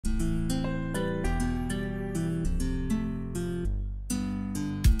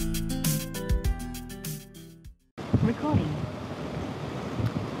Recording.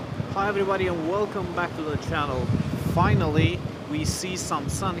 Hi everybody and welcome back to the channel. Finally, we see some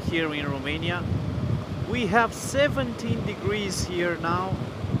sun here in Romania. We have 17 degrees here now.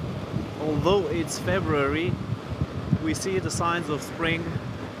 Although it's February, we see the signs of spring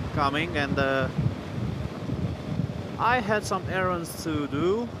coming, and I had some errands to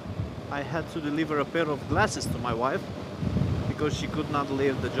do. I had to deliver a pair of glasses to my wife because she could not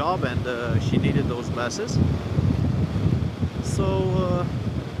leave the job and she needed those glasses. So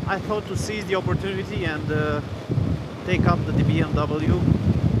I thought to seize the opportunity and take up the BMW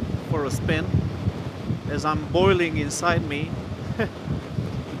for a spin, as I'm boiling inside me to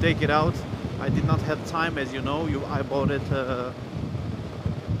take it out. I did not have time, as you know. I bought it the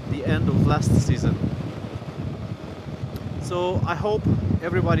end of last season. So I hope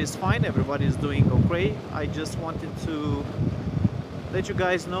everybody is fine, everybody is doing okay. I just wanted to let you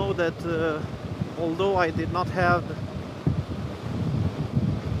guys know that although I did not have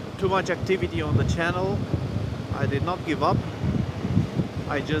too much activity on the channel, I did not give up.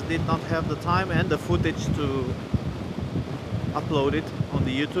 I just did not have the time and the footage to upload it on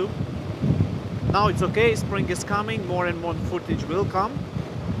the YouTube. Now it's okay, spring is coming, more and more footage will come,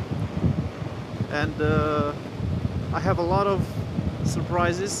 and I have a lot of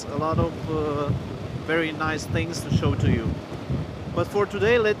surprises, a lot of very nice things to show to you. But for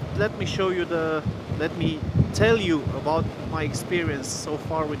today, let me show you let me tell you about my experience so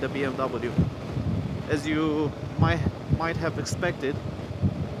far with the BMW. As you might have expected,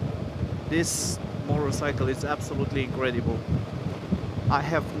 this motorcycle is absolutely incredible. I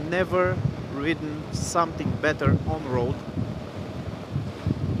have never ridden something better on road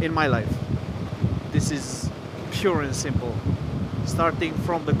in my life. This is pure and simple. Starting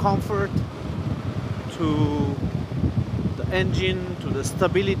from the comfort to the engine, to the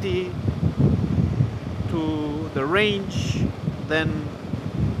stability, to the range, then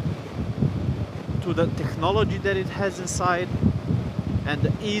to the technology that it has inside, and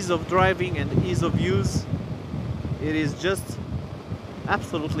the ease of driving and the ease of use. It is just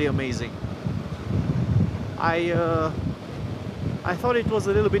absolutely amazing. I thought it was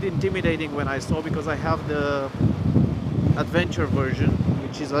a little bit intimidating when I saw, because I have the adventure version,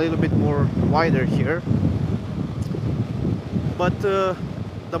 which is a little bit more wider here. But the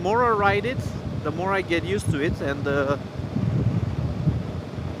more I ride it, the more I get used to it, and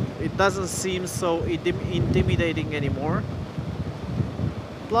it doesn't seem so intimidating anymore.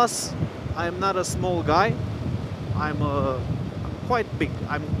 Plus, I'm not a small guy. I'm quite big.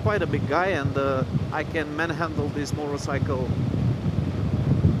 I'm quite a big guy, and I can manhandle this motorcycle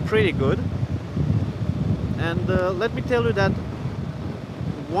pretty good. And let me tell you that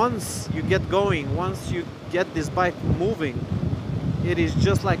once you get going, once you get this bike moving, it is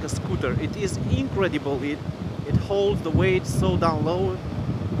just like a scooter. It is incredible. It holds the weight so down low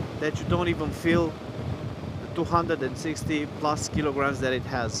that you don't even feel the 260 plus kilograms that it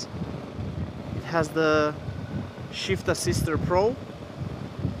has. It has the Shift Assister Pro.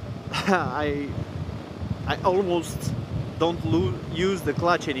 I almost don't use the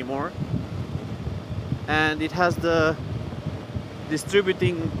clutch anymore. And it has the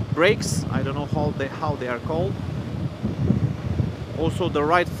distributing brakes. I don't know how they are called. Also the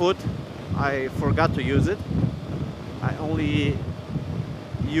right foot, I forgot to use it. I only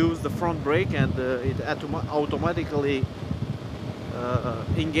use the front brake, and it automatically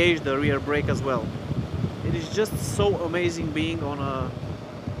engage the rear brake as well. It is just so amazing being on a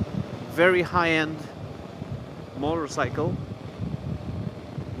very high-end motorcycle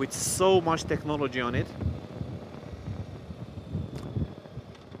with so much technology on it.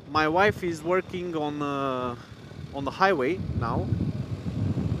 My wife is working on the highway now.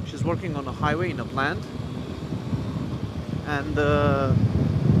 She's working on a highway in a plant, and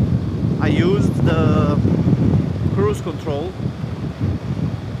I used the cruise control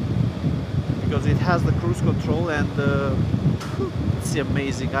because it has the cruise control, and it's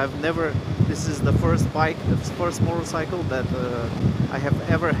amazing. This is the first bike, the first motorcycle that I have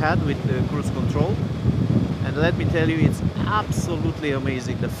ever had with the cruise control, and let me tell you, it's absolutely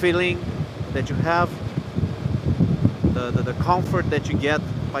amazing. The feeling that you have, the comfort that you get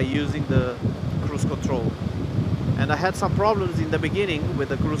by using the cruise control. And I had some problems in the beginning with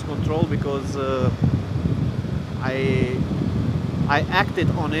the cruise control because I acted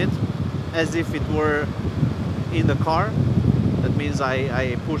on it as if it were in the car. That means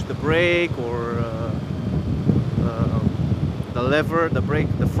I pushed the brake or the lever, the brake,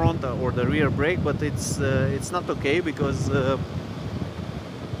 the front or the rear brake, but it's not okay, because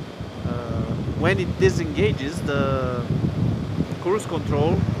when it disengages, the cruise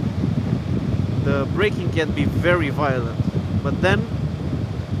control the braking can be very violent. But then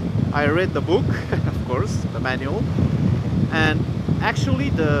I read the book, of course, the manual, and actually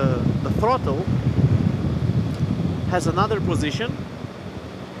the throttle has another position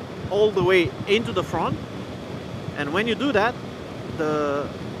all the way into the front, and when you do that, the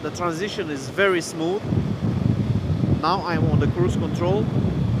transition is very smooth. Now I'm on the cruise control,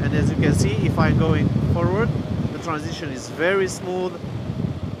 and as you can see, if I'm going forward, the transition is very smooth,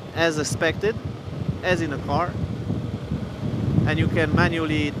 as expected, as in a car, and you can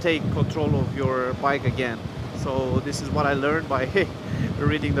manually take control of your bike again. So this is what I learned by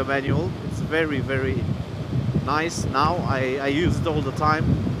reading the manual. It's very, very nice. Now I use it all the time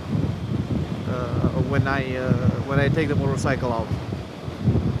when I take the motorcycle out.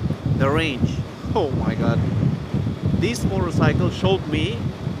 The range, oh my god, this motorcycle showed me,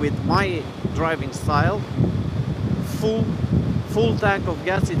 with my driving style, full tank of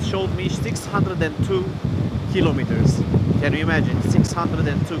gas, it showed me 602 kilometers. Can you imagine?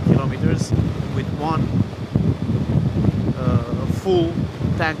 602 kilometers with one full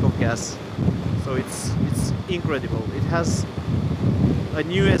tank of gas. So it's incredible. It has a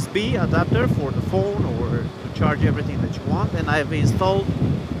USB adapter for the phone or to charge everything that you want, and I've installed,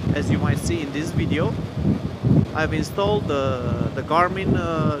 as you might see in this video, I've installed the Garmin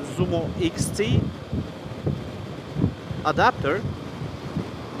Zumo XT adapter.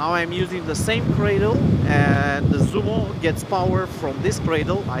 Now I'm using the same cradle, and the Zumo gets power from this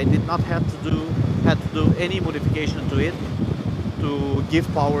cradle. I did not have to do any modification to it to give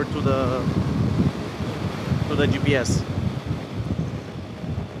power to the GPS.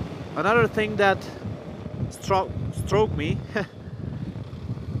 Another thing that struck me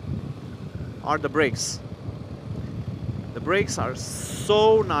are the brakes. The brakes are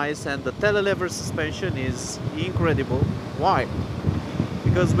so nice, and the telelever suspension is incredible. Why?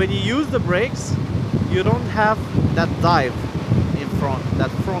 Because when you use the brakes, you don't have that dive in front,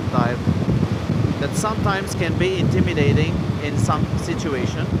 that front dive, that sometimes can be intimidating in some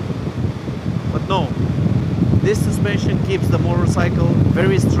situation. But no, this suspension keeps the motorcycle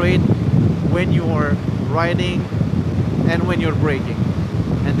very straight when you are riding and when you're braking.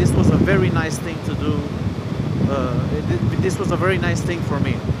 And this was a very nice thing to do. This was a very nice thing for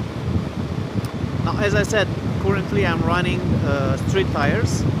me. Now, as I said, currently I'm running street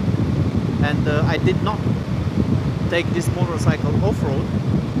tires, and I did not take this motorcycle off-road.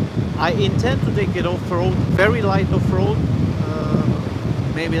 I intend to take it off-road, very light off-road,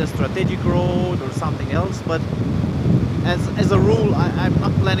 maybe a strategic road or something else, but as a rule, I'm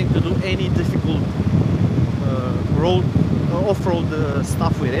not planning to do any difficult off-road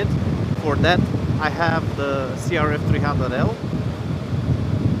stuff with it. For that, I have the CRF 300L,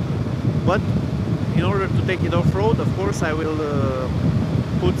 but in order to take it off-road, of course, I will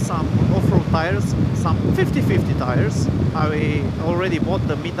put some off-road tires, some 50/50 tires. I already bought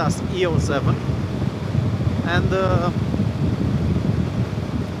the Mitas EO7, and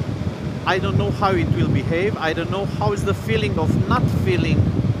I don't know how it will behave. I don't know how is the feeling of not feeling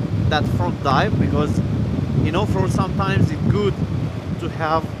that front dive, because in off-road sometimes it's good to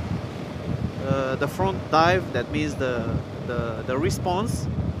have the front dive. That means the response,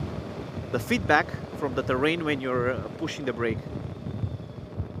 the feedback from the terrain when you're pushing the brake.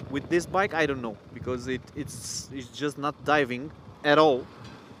 With this bike, I don't know, because it's just not diving at all,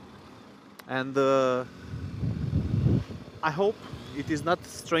 and I hope it is not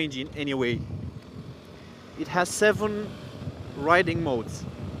strange in any way. It has 7 riding modes.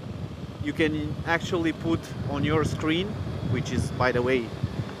 You can actually put on your screen, which is, by the way,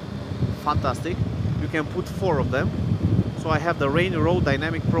 fantastic. You can put 4 of them. So I have the Rain, Road,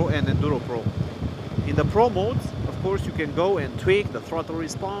 Dynamic Pro and Enduro Pro. In the Pro modes, of course, you can go and tweak the throttle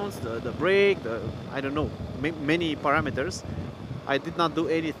response, the brake, I don't know, many parameters. I did not do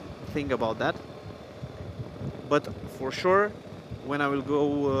anything about that. But for sure, when I will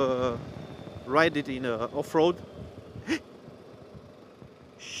go ride it in off-road,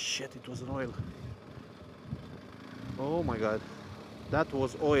 shit, it was an oil. Oh my god, that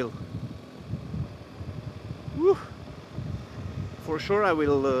was oil. Woo. For sure I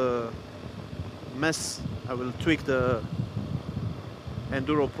will I will tweak the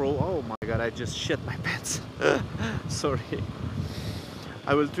Enduro Pro. Oh my god, I just shit my pants. Sorry.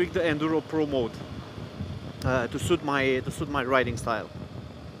 I will tweak the Enduro Pro mode to suit my riding style.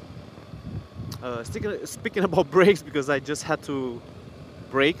 Speaking about brakes, because I just had to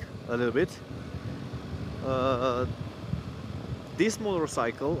brake a little bit. This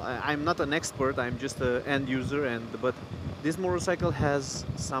motorcycle, I'm not an expert, I'm just an end user, but this motorcycle has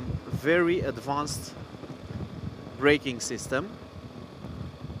some very advanced braking system.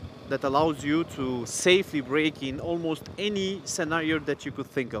 that allows you to safely brake in almost any scenario that you could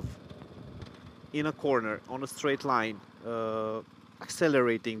think of. In a corner, on a straight line,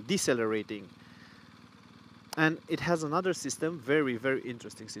 accelerating, decelerating. And it has another system, very, very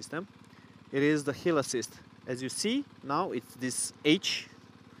interesting system. It is the hill assist. As you see now, it's this H.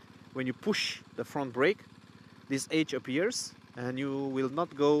 When you push the front brake, this H appears, and you will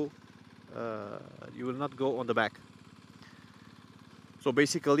not go on the back. So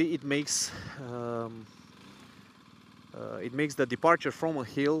basically, it makes the departure from a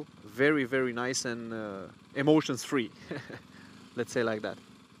hill very, very nice and emotions free. Let's say like that.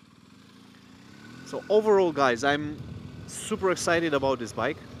 So overall, guys, I'm super excited about this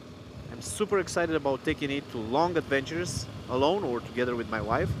bike. I'm super excited about taking it to long adventures alone or together with my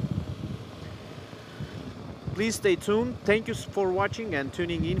wife. Please stay tuned. Thank you for watching and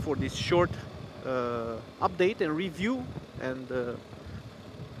tuning in for this short update and review and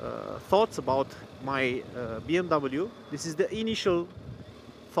thoughts about my BMW. This is the initial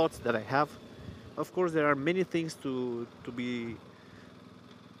thoughts that I have. Of course, there are many things to be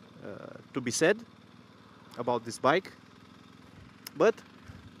said about this bike, but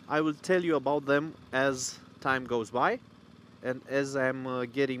I will tell you about them as time goes by and as I'm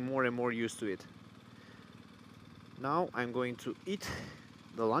getting more and more used to it. Now I'm going to eat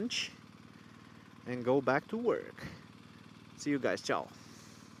the lunch and go back to work. See you guys, ciao.